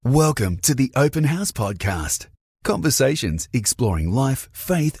Welcome to the Open House Podcast. Conversations exploring life,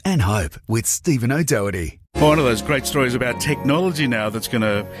 faith and hope with Stephen O'Doherty. One of those great stories about technology now that's going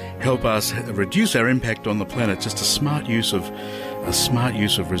to help us reduce our impact on the planet, just a smart use of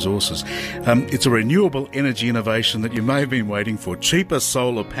resources. It's a renewable energy innovation that you may have been waiting for, cheaper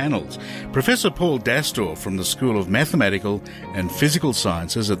solar panels. Professor Paul Dastor from the School of Mathematical and Physical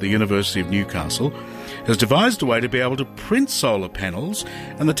Sciences at the University of Newcastle has devised a way to be able to print solar panels,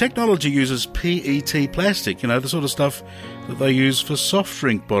 and the technology uses PET plastic, the sort of stuff that they use for soft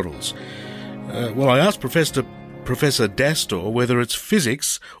drink bottles. I asked Professor Dastor whether it's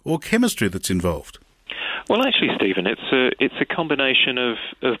physics or chemistry that's involved. Well, actually, Stephen, it's a combination of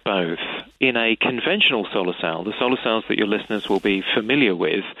both. In a conventional solar cell, the solar cells that your listeners will be familiar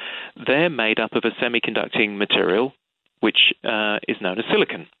with, they're made up of a semiconducting material, which is known as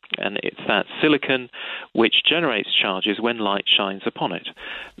silicon. And it's that silicon which generates charges when light shines upon it.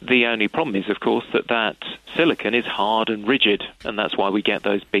 The only problem is, of course, that silicon is hard and rigid, and that's why we get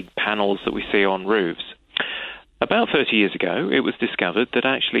those big panels that we see on roofs. About 30 years ago, it was discovered that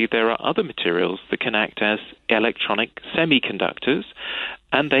actually there are other materials that can act as electronic semiconductors,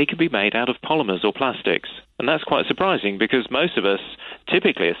 and they can be made out of polymers or plastics. And that's quite surprising because most of us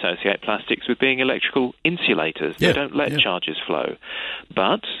typically associate plastics with being electrical insulators. They don't let charges flow.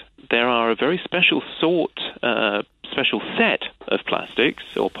 But there are a very special set of plastics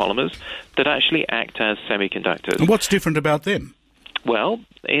or polymers that actually act as semiconductors. And what's different about them? Well,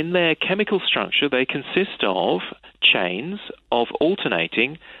 in their chemical structure, they consist of chains of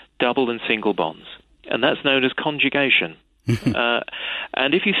alternating double and single bonds, and that's known as conjugation.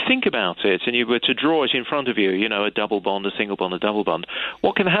 And if you think about it and you were to draw it in front of you, a double bond, a single bond, a double bond,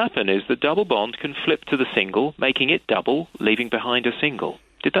 what can happen is the double bond can flip to the single, making it double, leaving behind a single.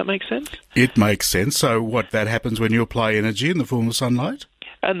 Did that make sense? It makes sense. So that happens when you apply energy in the form of sunlight?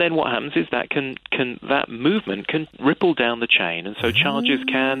 And then what happens is that that movement can ripple down the chain, and so charges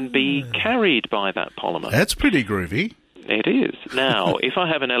can be carried by that polymer. That's pretty groovy. It is. Now, if I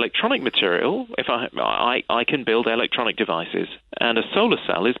have an electronic material, I can build electronic devices, and a solar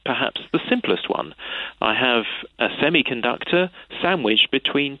cell is perhaps the simplest one. I have a semiconductor sandwiched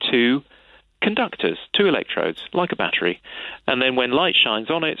between two conductors, two electrodes, like a battery, and then when light shines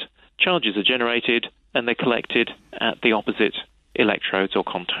on it, charges are generated, and they're collected at the opposite electrodes or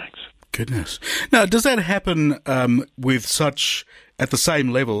contacts. Goodness. Now, does that happen at the same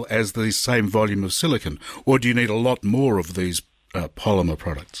level as the same volume of silicon, or do you need a lot more of these polymer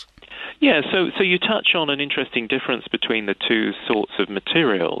products? Yeah, so you touch on an interesting difference between the two sorts of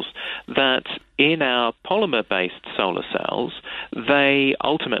materials, that in our polymer-based solar cells, they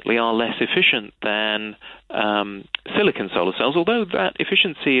ultimately are less efficient than silicon solar cells, although that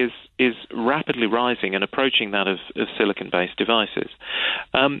efficiency is rapidly rising and approaching that of silicon-based devices.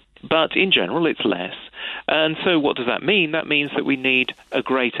 But in general, it's less. And so what does that mean? That means that we need a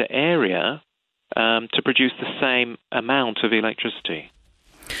greater area to produce the same amount of electricity.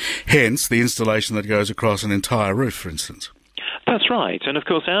 Hence, the installation that goes across an entire roof, for instance. That's right. And of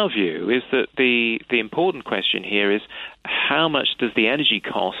course, our view is that the important question here is how much does the energy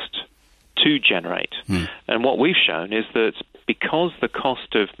cost to generate? And what we've shown is that because the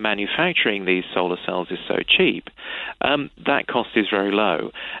cost of manufacturing these solar cells is so cheap, that cost is very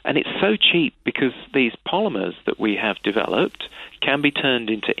low. And it's so cheap because these polymers that we have developed can be turned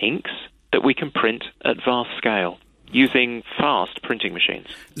into inks that we can print at vast scale using fast printing machines.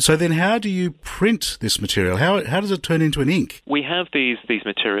 So then how do you print this material? How does it turn into an ink? We have these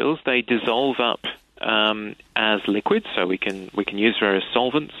materials. They dissolve up as liquids, so we can use various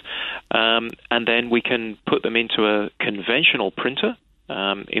solvents, and then we can put them into a conventional printer.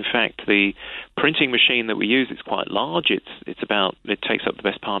 In fact, the printing machine that we use is quite large. It takes up the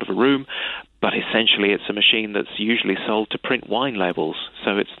best part of a room, but essentially it's a machine that's usually sold to print wine labels,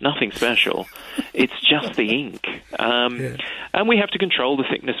 so it's nothing special. It's just the ink. And we have to control the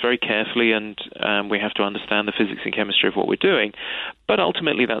thickness very carefully, and we have to understand the physics and chemistry of what we're doing. But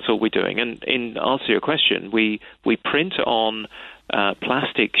ultimately, that's all we're doing. And in answer to your question, we print on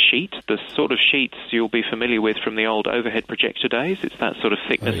plastic sheet, the sort of sheets you'll be familiar with from the old overhead projector days. It's that sort of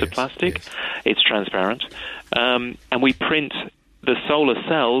thickness of plastic. Yes. It's transparent. And we print, the solar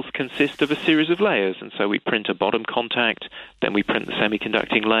cells consist of a series of layers. And so we print a bottom contact, then we print the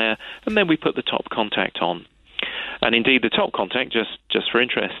semiconducting layer, and then we put the top contact on. And indeed, the top contact, just for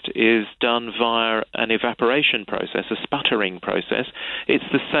interest, is done via an evaporation process, a sputtering process. It's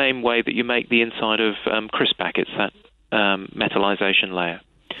the same way that you make the inside of crisp packets, that metallization layer.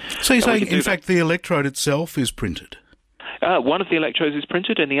 So you're saying, in fact, the electrode itself is printed? One of the electrodes is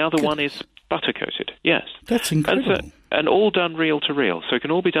printed, and the other one is butter-coated, yes. That's incredible. and all done reel to reel, so it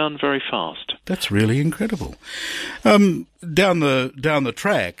can all be done very fast. That's really incredible. Down the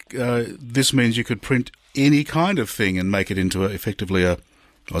track, this means you could print any kind of thing and make it into effectively a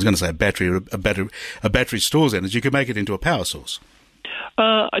battery stores energy. You could make it into a power source.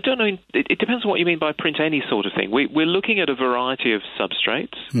 I don't know. It depends on what you mean by print any sort of thing. We're looking at a variety of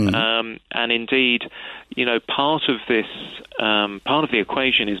substrates, and indeed, part of the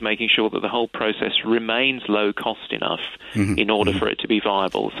equation is making sure that the whole process remains low cost enough in order for it to be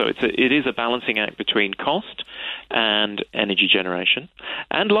viable. So it is a balancing act between cost and energy generation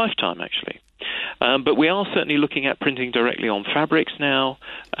and lifetime, actually. But we are certainly looking at printing directly on fabrics now,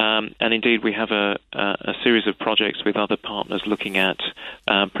 and indeed we have a series of projects with other partners looking at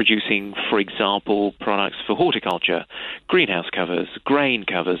producing, for example, products for horticulture, greenhouse covers, grain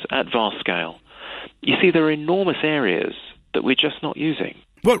covers at vast scale. You see, there are enormous areas that we're just not using.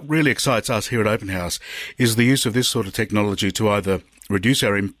 What really excites us here at Open House is the use of this sort of technology to either reduce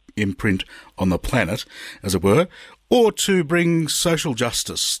our imprint on the planet, as it were, or to bring social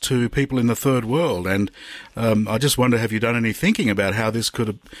justice to people in the third world. And I just wonder, have you done any thinking about how this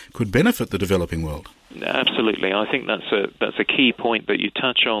could benefit the developing world? Absolutely. I think that's a key point that you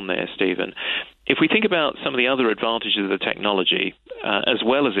touch on there, Stephen. If we think about some of the other advantages of the technology, as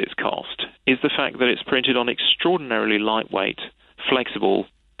well as its cost, is the fact that it's printed on extraordinarily lightweight, flexible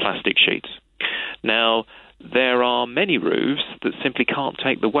plastic sheets. Now, there are many roofs that simply can't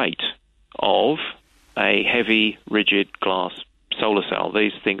take the weight of a heavy, rigid glass solar cell.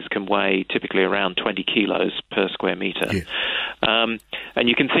 These things can weigh typically around 20 kilos per square meter. Yeah. And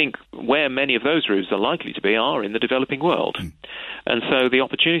you can think where many of those roofs are likely to be are in the developing world. And so the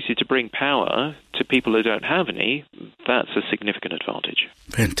opportunity to bring power to people who don't have any, that's a significant advantage.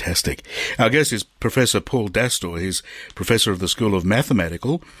 Fantastic. Our guest is Professor Paul Dastor. He's Professor of the School of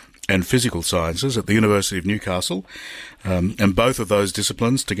Mathematical and Physical Sciences at the University of Newcastle. And both of those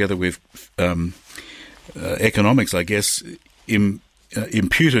disciplines, together with economics, I guess,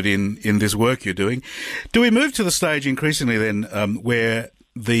 imputed in this work you're doing. Do we move to the stage increasingly then where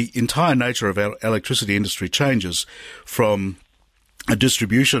the entire nature of our electricity industry changes from a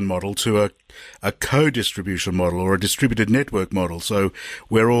distribution model to a co-distribution model or a distributed network model? So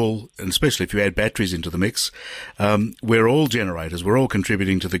we're all, and especially if you add batteries into the mix, we're all generators, we're all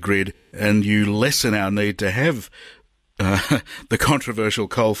contributing to the grid, and you lessen our need to have the controversial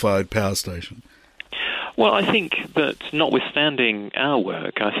coal-fired power station. Well, I think that notwithstanding our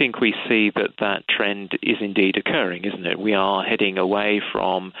work, I think we see that trend is indeed occurring, isn't it? We are heading away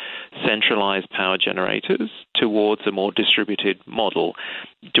from centralized power generators towards a more distributed model.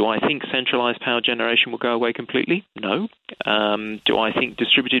 Do I think centralized power generation will go away completely? No. Do I think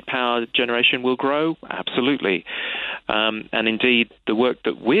distributed power generation will grow? Absolutely. And indeed, the work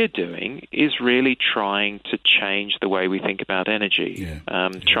that we're doing is really trying to change the way we think about energy,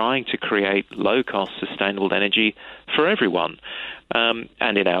 trying to create low-cost, sustainable energy for everyone.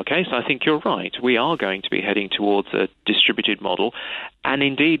 And in our case, I think you're right. We are going to be heading towards a distributed model. And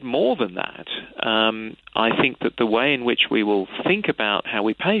indeed, more than that, I think that the way in which we will think about how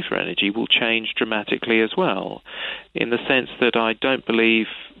we pay for energy will change dramatically as well, in the sense that I don't believe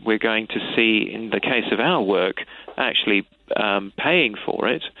we're going to see, in the case of our work, actually paying for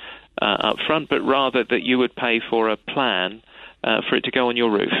it up front, but rather that you would pay for a plan for it to go on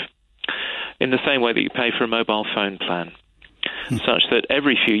your roof, in the same way that you pay for a mobile phone plan, such that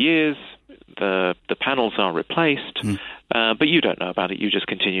every few years the panels are replaced, but you don't know about it. You just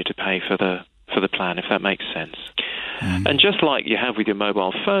continue to pay for the plan, if that makes sense. And just like you have with your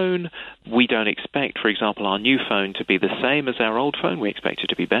mobile phone, we don't expect, for example, our new phone to be the same as our old phone. We expect it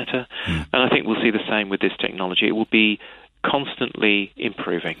to be better. And I think we'll see the same with this technology. It will be constantly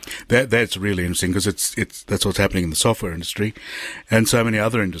improving. That's really interesting, because that's what's happening in the software industry and so many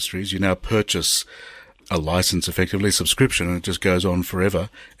other industries. You now purchase a license, effectively, subscription, and it just goes on forever,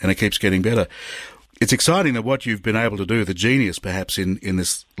 and it keeps getting better. It's exciting that what you've been able to do, the genius perhaps in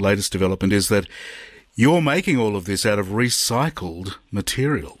this latest development, is that you're making all of this out of recycled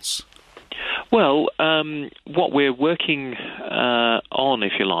materials. Well, what we're working on,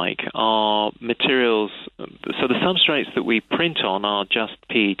 if you like, are materials. So the substrates that we print on are just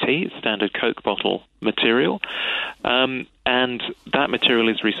PET, standard Coke bottle material, and that material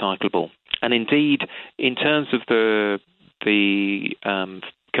is recyclable. And indeed, in terms of the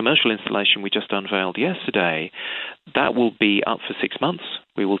commercial installation we just unveiled yesterday, that will be up for 6 months.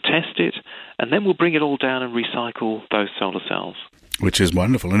 We will test it, and then we'll bring it all down and recycle those solar cells. Which is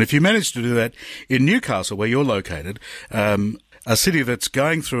wonderful. And if you manage to do that in Newcastle, where you're located, a city that's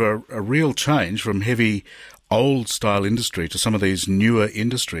going through a real change from heavy old-style industry to some of these newer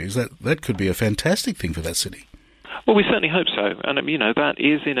industries, that could be a fantastic thing for that city. Well, we certainly hope so. And, that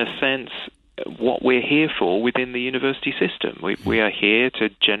is, in a sense, what we're here for within the university system. We are here to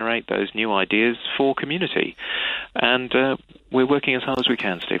generate those new ideas for community. And we're working as hard as we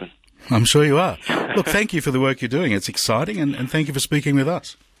can, Stephen. I'm sure you are. Look, thank you for the work you're doing. It's exciting, and thank you for speaking with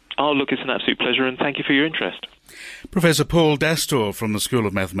us. Oh, look, it's an absolute pleasure, and thank you for your interest. Professor Paul Dastor from the School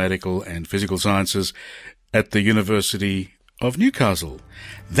of Mathematical and Physical Sciences at the University of Newcastle.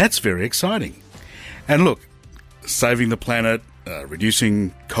 That's very exciting. And look, saving the planet,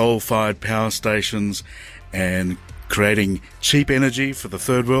 reducing coal-fired power stations, and creating cheap energy for the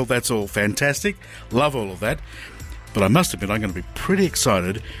third world, that's all fantastic. Love all of that. But I must admit, I'm going to be pretty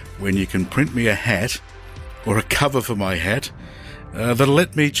excited when you can print me a hat or a cover for my hat that'll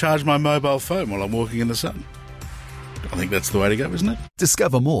let me charge my mobile phone while I'm walking in the sun. I think that's the way to go, isn't it?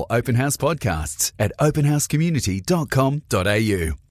 Discover more Open House podcasts at openhousecommunity.com.au.